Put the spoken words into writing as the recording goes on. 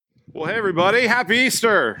Well, hey everybody, happy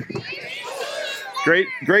Easter.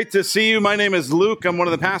 Great to see you. My name is Luke. I'm one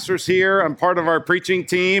of the pastors here. I'm part of our preaching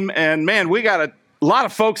team. And man, we got a lot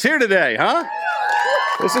of folks here today, huh?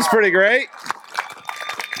 This is pretty great.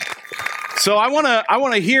 So I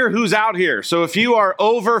want to hear who's out here. So if you are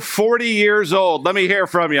over 40 years old, let me hear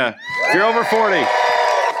from you. If you're over 40.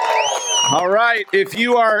 All right. If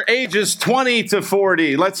you are ages 20 to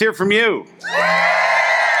 40, let's hear from you.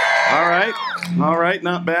 All right,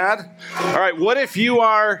 not bad. All right, what if you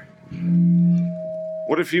are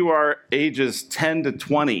ages 10 to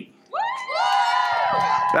 20?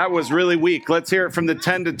 That was really weak. Let's hear it from the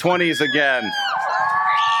 10 to 20s again.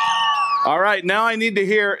 All right, now I need to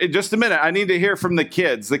hear, in just a minute, I need to hear from the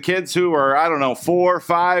kids who are, 4,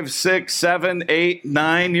 5, 6, 7, 8,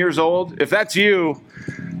 9 years old. If that's you,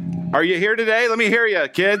 are you here today? Let me hear you,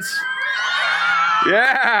 kids.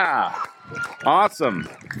 Yeah. Awesome.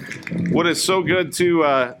 What is so good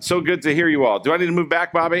to hear you all. Do I need to move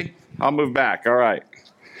back, Bobby? I'll move back. All right.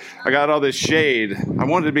 I got all this shade. I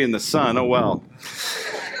wanted to be in the sun. Oh well.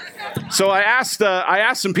 So I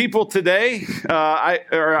asked some people today. I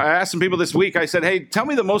asked some people this week. I said, "Hey, tell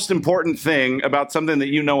me the most important thing about something that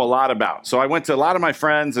you know a lot about." So I went to a lot of my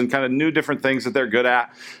friends and kind of knew different things that they're good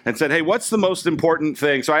at, and said, "Hey, what's the most important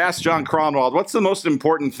thing?" So I asked John Cronwald, "What's the most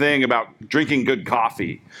important thing about drinking good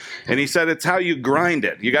coffee?" And he said, "It's how you grind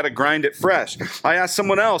it. You got to grind it fresh." I asked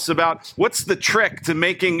someone else about what's the trick to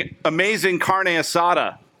making amazing carne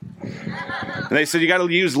asada. And they said, you got to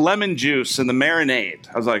use lemon juice in the marinade.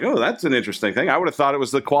 I was like, oh, that's an interesting thing. I would have thought it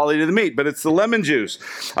was the quality of the meat, but it's the lemon juice.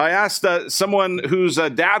 I asked someone whose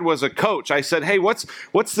dad was a coach. I said, hey, what's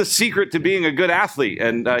the secret to being a good athlete?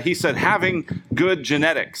 And he said, having good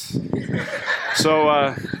genetics.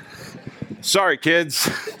 So, sorry, kids.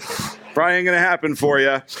 Probably ain't going to happen for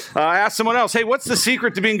you. I asked someone else, hey, what's the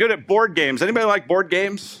secret to being good at board games? Anybody like board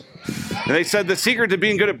games? And they said the secret to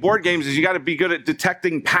being good at board games is you got to be good at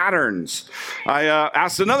detecting patterns. I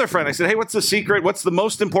asked another friend, I said, hey, what's the secret? What's the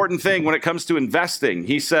most important thing when it comes to investing?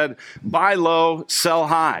 He said, buy low, sell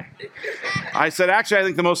high. I said, actually, I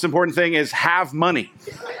think the most important thing is have money.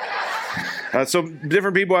 So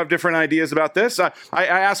different people have different ideas about this. I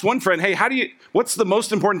asked one friend, hey, what's the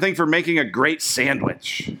most important thing for making a great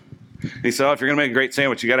sandwich? He said, if you're going to make a great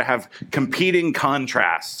sandwich, you got to have competing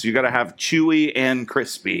contrasts. You got to have chewy and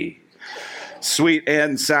crispy, sweet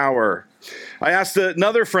and sour. I asked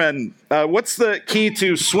another friend, what's the key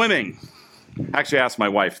to swimming? Actually, I asked my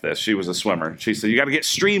wife this. She was a swimmer. She said, you got to get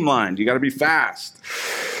streamlined. You got to be fast.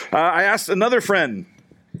 I asked another friend,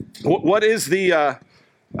 what's the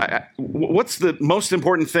most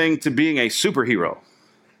important thing to being a superhero?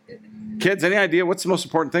 Kids, any idea what's the most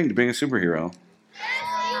important thing to being a superhero?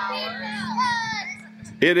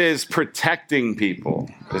 It is protecting people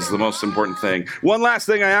is the most important thing. One last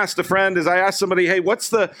thing I asked a friend is I asked somebody, hey, what's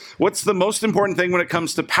the most important thing when it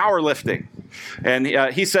comes to powerlifting? And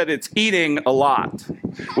he said it's eating a lot,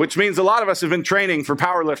 which means a lot of us have been training for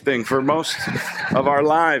powerlifting for most of our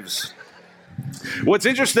lives. What's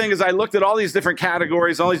interesting is I looked at all these different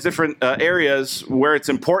categories, all these different areas where it's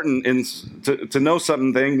important to know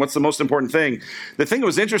something. What's the most important thing? The thing that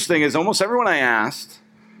was interesting is almost everyone I asked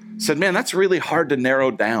said, man, that's really hard to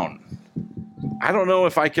narrow down. I don't know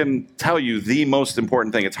if I can tell you the most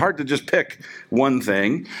important thing. It's hard to just pick one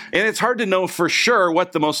thing, and it's hard to know for sure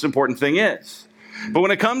what the most important thing is. But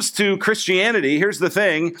when it comes to Christianity, here's the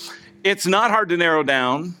thing. It's not hard to narrow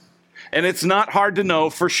down, and it's not hard to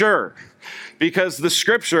know for sure, because the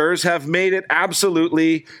scriptures have made it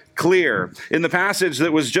absolutely clear. In the passage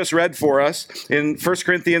that was just read for us in 1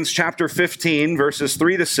 Corinthians chapter 15, verses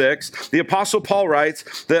 3 to 6, the Apostle Paul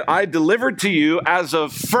writes that I delivered to you as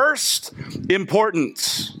of first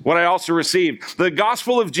importance what I also received. The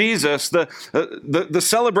gospel of Jesus, the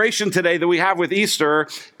celebration today that we have with Easter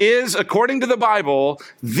is, according to the Bible,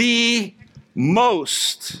 the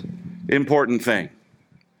most important thing.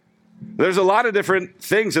 There's a lot of different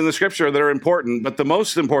things in the scripture that are important, but the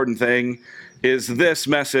most important thing is this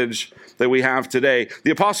message that we have today.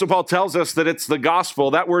 The Apostle Paul tells us that it's the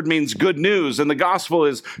gospel. That word means good news, and the gospel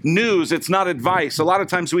is news. It's not advice. A lot of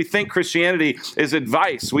times we think Christianity is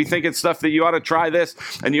advice. We think it's stuff that you ought to try this,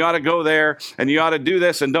 and you ought to go there, and you ought to do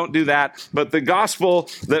this, and don't do that. But the gospel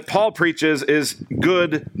that Paul preaches is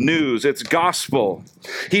good news. It's gospel.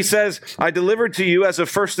 He says, I delivered to you as of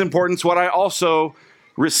first importance what I also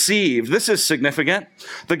received. This is significant.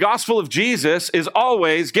 The gospel of Jesus is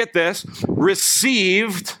always, get this,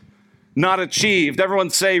 received, not achieved. Everyone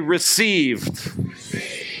say received.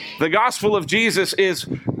 The gospel of Jesus is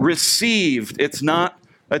received. It's not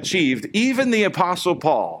achieved. Even the Apostle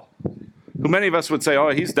Paul, who many of us would say, oh,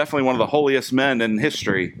 he's definitely one of the holiest men in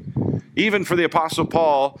history. Even for the Apostle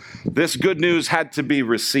Paul, this good news had to be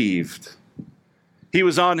received. He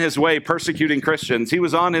was on his way persecuting Christians. He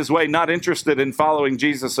was on his way not interested in following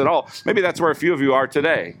Jesus at all. Maybe that's where a few of you are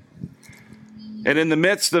today. And in the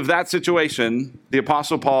midst of that situation, the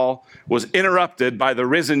Apostle Paul was interrupted by the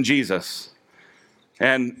risen Jesus.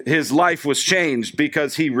 And his life was changed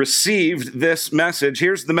because he received this message.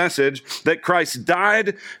 Here's the message: that Christ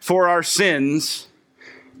died for our sins.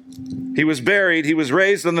 He was buried. He was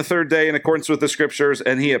raised on the third day in accordance with the scriptures,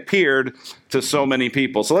 and he appeared to so many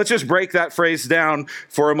people. So let's just break that phrase down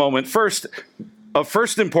for a moment. First, of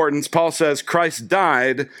first importance, Paul says Christ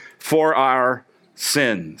died for our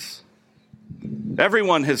sins.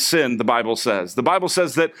 Everyone has sinned, the Bible says. The Bible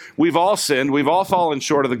says that we've all sinned. We've all fallen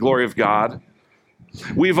short of the glory of God.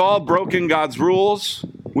 We've all broken God's rules.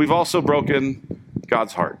 We've also broken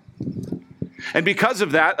God's heart. And because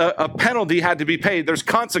of that, a penalty had to be paid. There's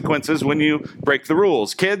consequences when you break the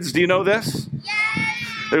rules. Kids, do you know this? Yes!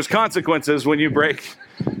 There's consequences when you break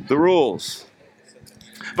the rules.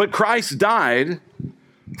 But Christ died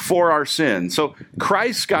for our sins. So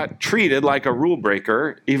Christ got treated like a rule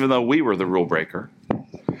breaker, even though we were the rule breaker,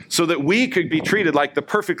 so that we could be treated like the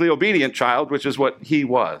perfectly obedient child, which is what he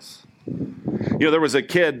was. You know, there was a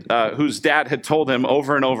kid whose dad had told him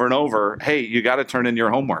over and over and over, hey, you got to turn in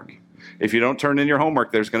your homework. If you don't turn in your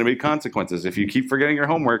homework, there's going to be consequences. If you keep forgetting your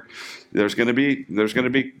homework, there's going to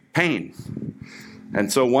be pain.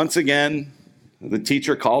 And so once again, the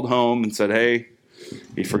teacher called home and said, hey,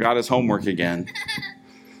 he forgot his homework again.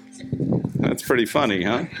 That's pretty funny,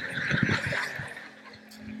 huh?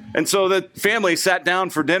 And so the family sat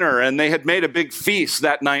down for dinner, and they had made a big feast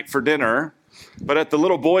that night for dinner. But at the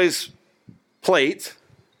little boy's plate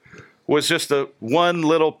was just one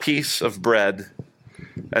little piece of bread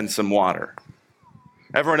and some water.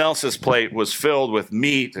 Everyone else's plate was filled with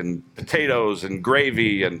meat and potatoes and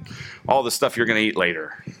gravy and all the stuff you're going to eat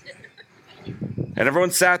later. And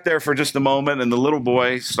everyone sat there for just a moment, and the little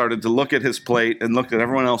boy started to look at his plate and looked at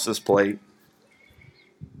everyone else's plate,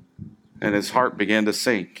 and his heart began to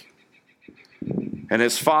sink. And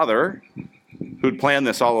his father, who'd planned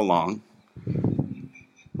this all along,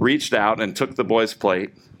 reached out and took the boy's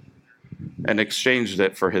plate and exchanged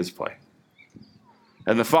it for his plate.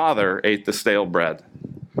 And the father ate the stale bread,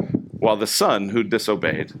 while the son, who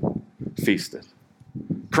disobeyed, feasted.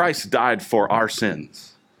 Christ died for our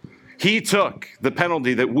sins. He took the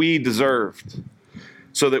penalty that we deserved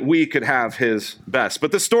so that we could have his best.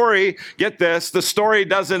 But the story, get this, the story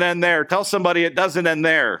doesn't end there. Tell somebody it doesn't end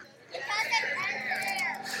there.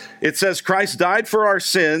 It says Christ died for our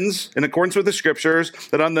sins in accordance with the scriptures,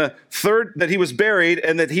 that he was buried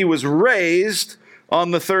and that he was raised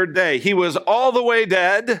on the third day. He was all the way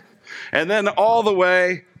dead and then all the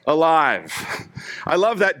way alive. I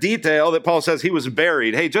love that detail that Paul says he was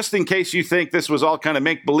buried. Hey, just in case you think this was all kind of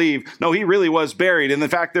make-believe, no, he really was buried. And in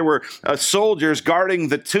fact, there were soldiers guarding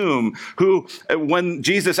the tomb who, when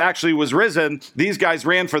Jesus actually was risen, these guys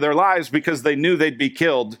ran for their lives because they knew they'd be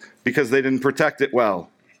killed because they didn't protect it well.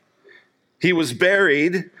 He was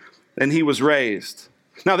buried and he was raised.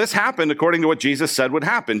 Now, this happened according to what Jesus said would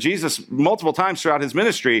happen. Jesus, multiple times throughout his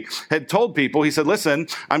ministry, had told people, he said, listen,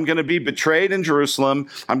 I'm going to be betrayed in Jerusalem.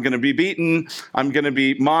 I'm going to be beaten. I'm going to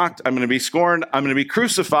be mocked. I'm going to be scorned. I'm going to be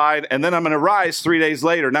crucified. And then I'm going to rise 3 days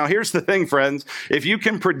later. Now, here's the thing, friends. If you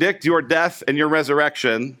can predict your death and your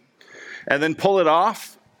resurrection and then pull it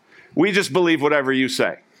off, we just believe whatever you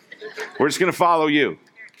say. We're just going to follow you.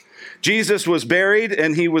 Jesus was buried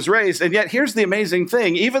and he was raised. And yet here's the amazing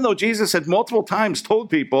thing. Even though Jesus had multiple times told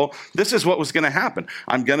people this is what was going to happen.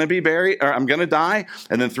 I'm going to be buried, or I'm going to die,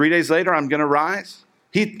 and then 3 days later I'm going to rise.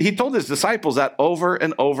 He told his disciples that over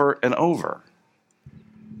and over and over.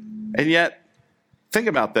 And yet, think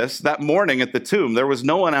about this. That morning at the tomb, there was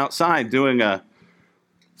no one outside doing a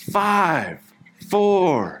 5,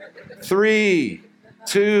 4, 3,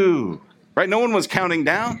 2, right? No one was counting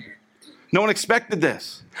down. No one expected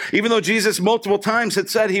this. Even though Jesus multiple times had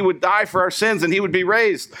said he would die for our sins and he would be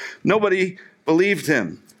raised, nobody believed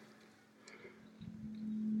him.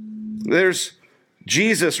 There's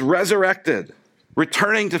Jesus resurrected,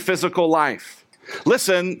 returning to physical life.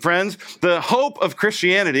 Listen, friends, the hope of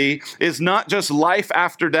Christianity is not just life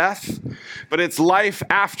after death, but it's life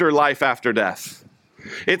after death.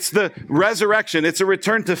 It's the resurrection. It's a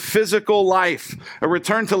return to physical life, a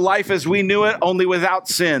return to life as we knew it, only without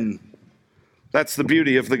sin. That's the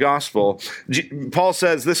beauty of the gospel. Paul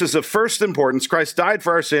says this is of first importance. Christ died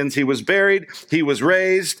for our sins. He was buried. He was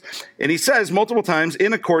raised. And he says multiple times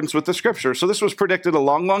in accordance with the scripture. So this was predicted a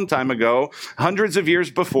long, long time ago, hundreds of years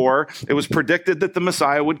before. It was predicted that the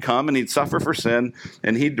Messiah would come and he'd suffer for sin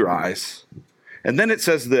and he'd rise. And then it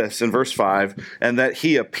says this in verse 5, and that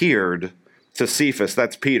he appeared to Cephas,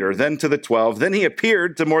 that's Peter, then to the 12. Then he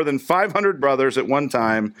appeared to more than 500 brothers at one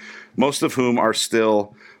time, most of whom are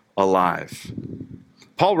still alive.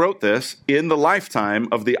 Paul wrote this in the lifetime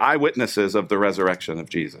of the eyewitnesses of the resurrection of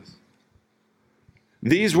Jesus.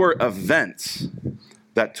 These were events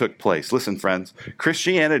that took place. Listen, friends,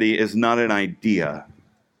 Christianity is not an idea.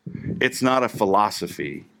 It's not a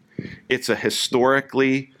philosophy. It's a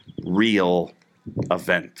historically real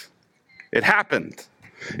event. It happened.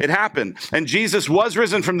 It happened. And Jesus was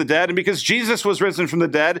risen from the dead. And because Jesus was risen from the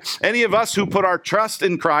dead, any of us who put our trust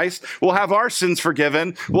in Christ will have our sins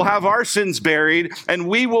forgiven, will have our sins buried, and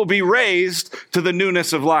we will be raised to the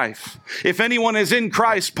newness of life. If anyone is in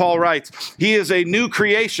Christ, Paul writes, he is a new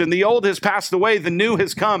creation. The old has passed away, the new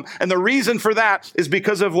has come. And the reason for that is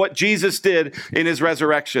because of what Jesus did in his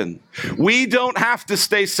resurrection. We don't have to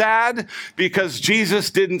stay sad because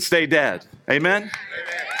Jesus didn't stay dead. Amen? Amen.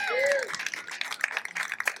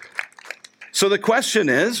 So the question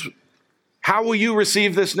is, how will you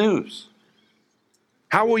receive this news?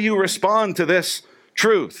 How will you respond to this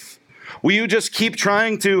truth? Will you just keep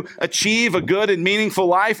trying to achieve a good and meaningful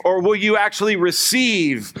life, or will you actually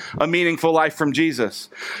receive a meaningful life from Jesus?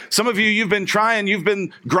 Some of you, you've been trying, you've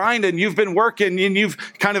been grinding, you've been working, and you've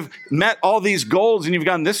kind of met all these goals, and you've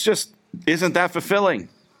gone, this just isn't that fulfilling.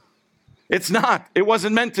 It's not. It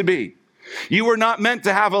wasn't meant to be. You were not meant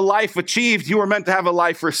to have a life achieved. You were meant to have a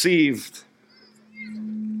life received.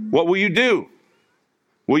 What will you do?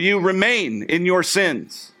 Will you remain in your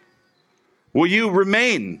sins? Will you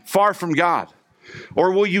remain far from God?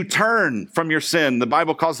 Or will you turn from your sin? The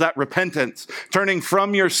Bible calls that repentance, turning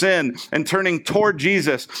from your sin and turning toward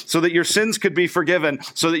Jesus so that your sins could be forgiven,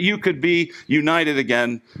 so that you could be united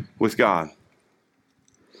again with God.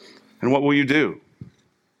 And what will you do?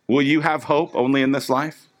 Will you have hope only in this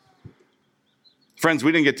life? Friends,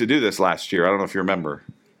 we didn't get to do this last year. I don't know if you remember.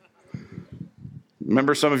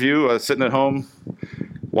 Remember some of you sitting at home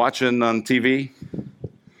watching on TV?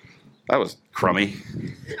 That was crummy.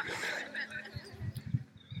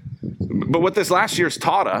 But what this last year's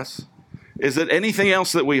taught us is that anything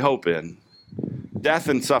else that we hope in, death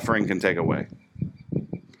and suffering can take away.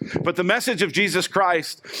 But the message of Jesus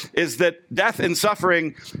Christ is that death and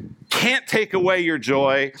suffering can't take away your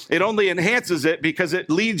joy. It only enhances it because it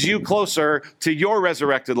leads you closer to your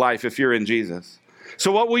resurrected life if you're in Jesus.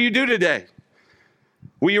 So what will you do today?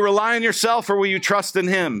 Will you rely on yourself or will you trust in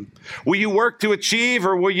him? Will you work to achieve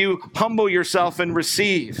or will you humble yourself and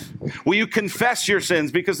receive? Will you confess your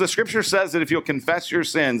sins? Because the scripture says that if you'll confess your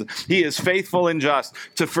sins, he is faithful and just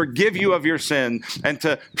to forgive you of your sin and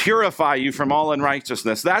to purify you from all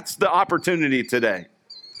unrighteousness. That's the opportunity today.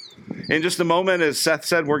 In just a moment, as Seth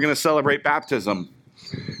said, we're going to celebrate baptism.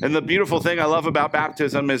 And the beautiful thing I love about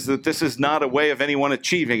baptism is that this is not a way of anyone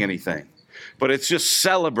achieving anything, but it's just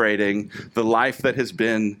celebrating the life that has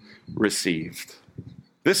been received.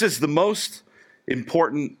 This is the most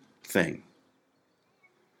important thing.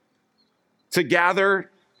 To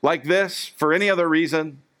gather like this for any other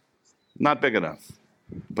reason, not big enough.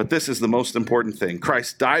 But this is the most important thing.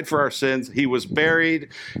 Christ died for our sins. He was buried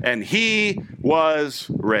and he was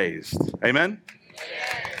raised. Amen?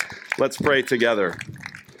 Let's pray together.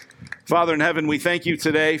 Father in heaven, we thank you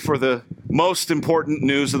today for the most important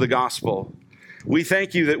news of the gospel. We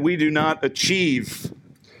thank you that we do not achieve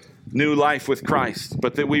new life with Christ,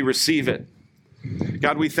 but that we receive it.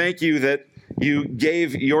 God, we thank you that you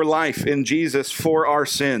gave your life in Jesus for our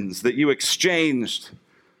sins, that you exchanged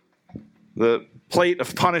the plate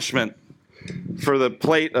of punishment for the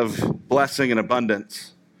plate of blessing and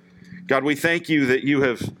abundance. God, we thank you that you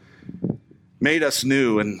have made us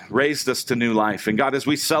new and raised us to new life. And God, as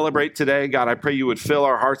we celebrate today, God, I pray you would fill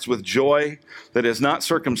our hearts with joy that is not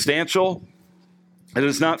circumstantial, that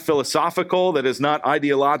is not philosophical, that is not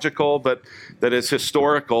ideological, but that is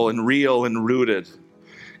historical and real and rooted.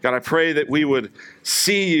 God, I pray that we would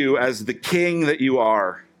see you as the King that you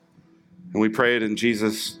are. And we pray it in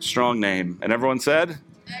Jesus' strong name. And everyone said?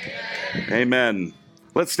 Amen. Amen.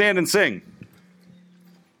 Let's stand and sing.